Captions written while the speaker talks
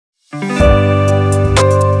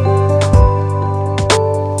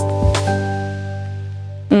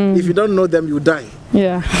you don't know them, you die.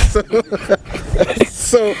 Yeah.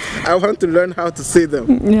 So I want to learn how to say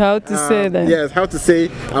them. How to say them? Yes, how to say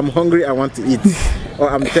I'm hungry, I want to eat, or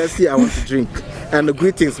I'm thirsty, I want to drink. And the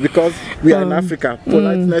greetings, because we are in Africa,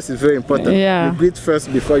 politeness is very important. Yeah. You greet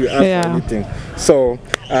first before you ask for anything. So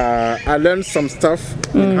I learned some stuff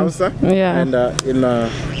in Hausa and in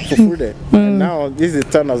Fufude. And now this is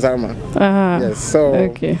the turn of Zarma. Yes,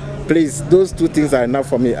 so please, those two things are enough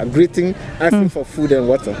for me. A greeting, asking for food and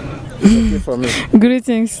water. It's okay for me.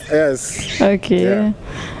 Greetings. Yes. Okay. Yeah.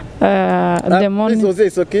 The morning. Please, Jose,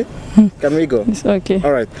 it's okay? Can we go? It's okay.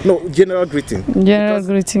 All right. No, general greeting. General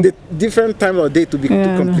greeting. The different time of day to be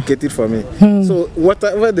too complicated for me. So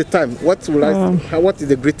whatever the time, what will I say? What is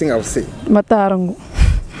the greeting I will say? Matarango.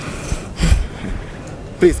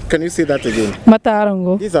 Please, can you say that again?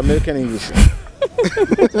 Matarango. This is American English.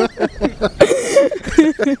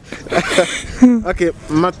 Okay,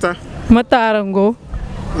 Matarango.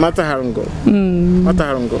 Mataharango.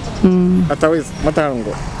 Mataharango. Atawis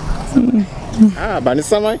Mataharango.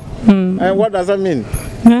 Banisamai? And what does that mean?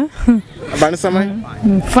 Banisamai?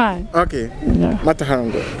 Fine. Okay. Yeah.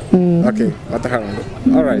 Mataharango. Okay, Mataharango.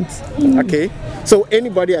 All right. Okay. So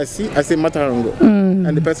anybody I say Mataharango,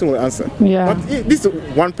 and the person will answer. Yeah. But this is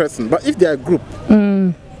one person. But if they are a group,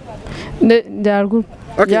 they are group.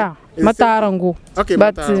 Okay. Yeah. Mataharango. Okay.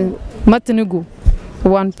 But Matanugu.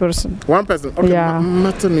 One person. One person. Okay. Yeah.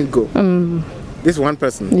 Matanugo. This one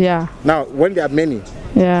person. Yeah. Now, when there are many.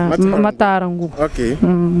 Yeah. Mataharango. Okay.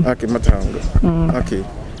 Okay. Mataharango. Okay.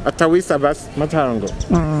 Atawi Sabas Mataharango.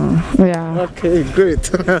 Yeah. Okay,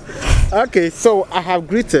 great. Okay, so I have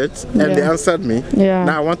greeted and they answered me. Yeah.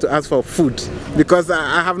 Now I want to ask for food because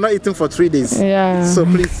I have not eaten for 3 days. Yeah. So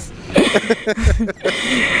please.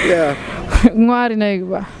 Yeah. Ngwari na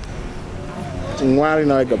igba. Ngwari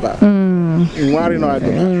na igba. Ngwari na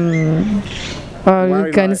igba. Or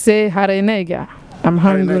you can say Harenega. I'm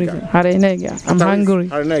hungry. Harenega. I'm hungry.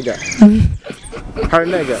 Harenega.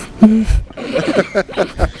 Harenega.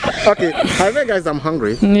 Okay, Harenega is I'm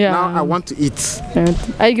hungry. Yeah. Now I want to eat.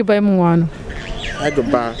 I go buy one. I go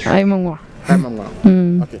buy. I'm one.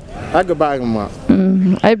 Okay. I go buy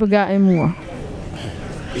one. I buy one.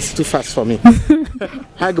 It's too fast for me.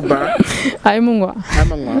 I go buy. I'm one.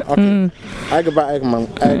 Okay. I go buy one.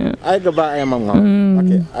 I go buy one.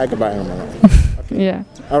 Okay. I go buy one. Okay. Yeah.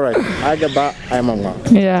 All right. I go buy one.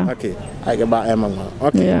 Yeah. Okay. I go buy one.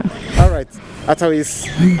 Okay. Yeah. All right. Atawis.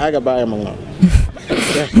 I go buy one.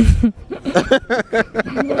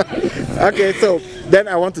 Okay, so then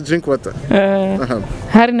I want to drink water.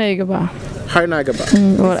 Harinagaba. Harinagaba.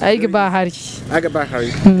 Or Aigaba Hari. Agaba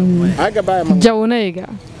Hari. Agaba Jaunega.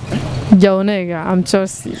 Jaunega. I'm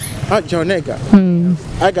thirsty. Jaunega.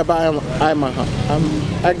 Agaba Imaha.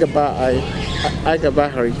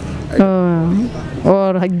 Agaba Hari.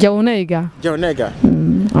 Or Jaunega. Jaunega.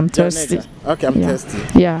 I'm thirsty. Okay, I'm thirsty.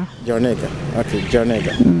 Yeah. Jaunega. Okay,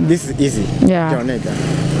 Jaunega. This is easy. Yeah. Jaunega.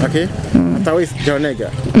 Okay? Atawis Jaunega.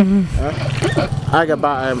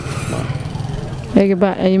 Agaba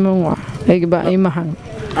Imawa. Agaba Imaham.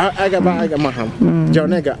 Agaba Igamaham.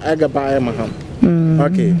 Jaunega. Agaba Imaham.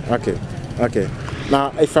 Okay.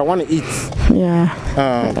 Now, if I want to eat. Yeah.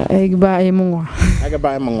 Agaba Imawa.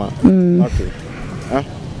 Agaba Imawa. Okay.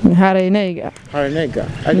 Harinega.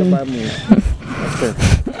 Agaba Imawa. Okay.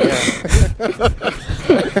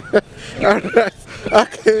 All right.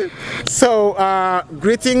 Okay. So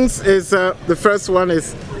greetings is the first one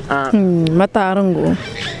is Matarango.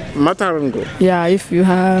 Matarango. Yeah, if you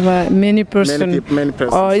have many persons,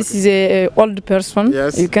 or this is a old person,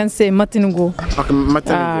 yes, you can say Matingo. Okay,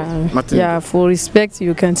 Matingo. Yeah, for respect,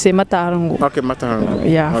 you can say Matarango. Okay, Matarango.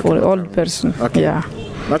 Yeah, okay, for Matarango. Old person. Okay. Yeah.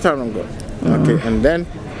 Matarango. Okay, and then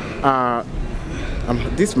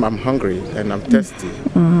I'm hungry and I'm thirsty.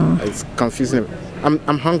 It's confusing.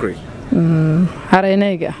 I'm hungry.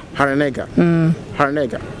 Harenega. Harenega.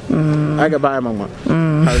 Agaba mama.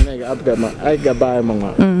 Harenega. Agaba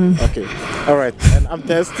mama. Okay. All right. And I'm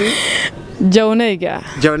thirsty. Jaunega.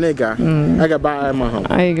 Agaba mama.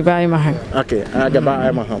 Okay.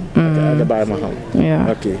 Agaba mama. Agaba mama.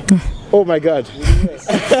 Yeah. Okay. Oh my God.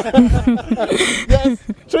 Yes,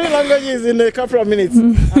 3 languages in a couple of minutes.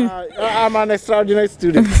 I'm an extraordinary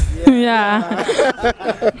student. Yeah.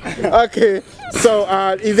 Okay, so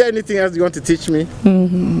is there anything else you want to teach me?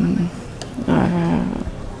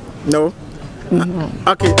 No?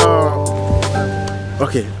 Okay,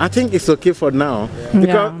 okay, I think it's okay for now.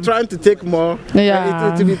 Because trying to take more,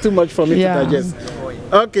 it will be too much for me to digest.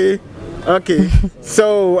 Okay,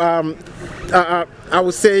 so I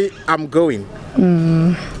would say I'm going.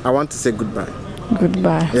 I want to say goodbye.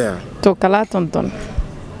 Goodbye. Yeah. To kala tonton.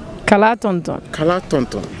 Kala tonton. Kala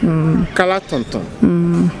tonton. Kala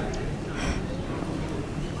tonton.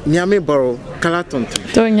 Nyame boro kala tonton.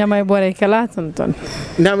 To nyame bore kala tonton.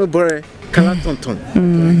 Nyame bore kala tonton.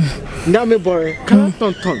 Nyame bore kala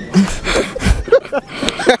tonton.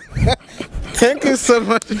 Thank you so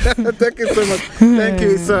much. Thank you so much. Thank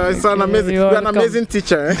you. It's an amazing. You're an amazing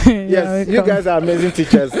teacher. Yes, you guys are amazing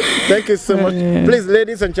teachers. Thank you so much. Please,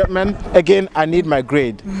 ladies and gentlemen, again, I need my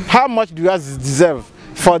grade. How much do you guys deserve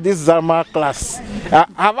for this Zarma class?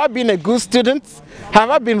 Have I been a good student?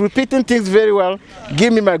 Have I been repeating things very well?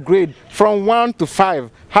 Give me my grade from 1 to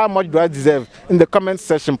 5. How much do I deserve? In the comment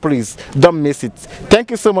section, please. Don't miss it.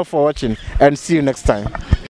 Thank you so much for watching, and see you next time.